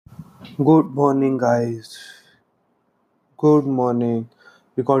Good morning, guys. Good morning.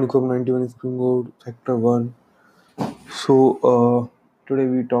 Recording from 91 Springwood, Sector 1. Today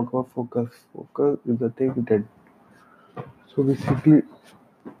we talk about focus. Focus is the thing that. Basically,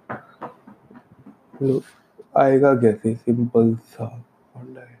 लो आएगा कैसे simple सा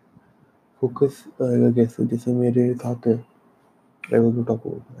फंडा है focus आएगा कैसे जैसे मेरे साथ है I want to talk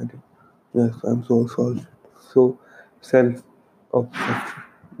about I think yes I am so self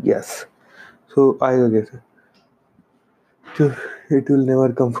obsessed yes so आएगा कैसे So it will never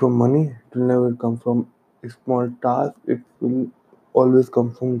come from money. It will never come from a small task. It will always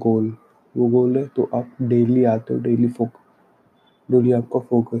come from goal. वो गोल है तो आप daily आते हो daily आपका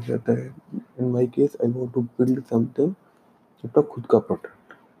focus रहता है इन my case I want to build something अपना खुद का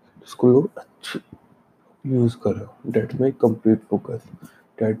प्रोडक्ट जिसको लोग अच्छे यूज़ कर रहे हो date my complete focus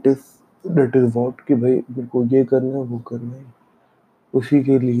date is date is what कि भाई मेरे को ये करना है वो करना है उसी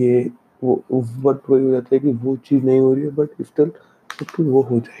के लिए वो बट वही हो जाता है कि वो चीज़ नहीं हो रही है बट स्टिल वो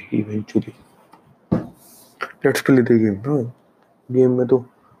हो जाएगी eventually let's play the game ना गेम में तो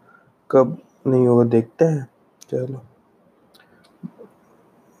कब नहीं होगा देखते हैं चलो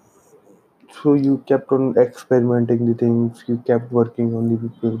so you kept on experimenting the things you kept working on the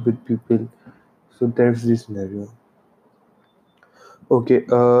people with people so that's the scenario okay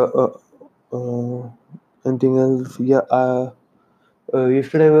anything else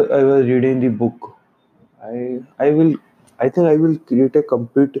yesterday I was reading the book I will I think I will create a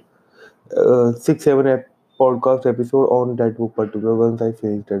complete 6 7 podcast episode on that book particular once I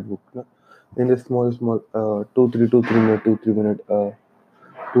finish that book na? In a small 2 3 2 3 minute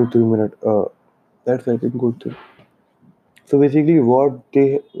 2 3 minute that's I think good thing. So basically what they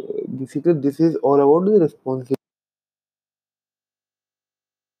basically this is all about the responsibility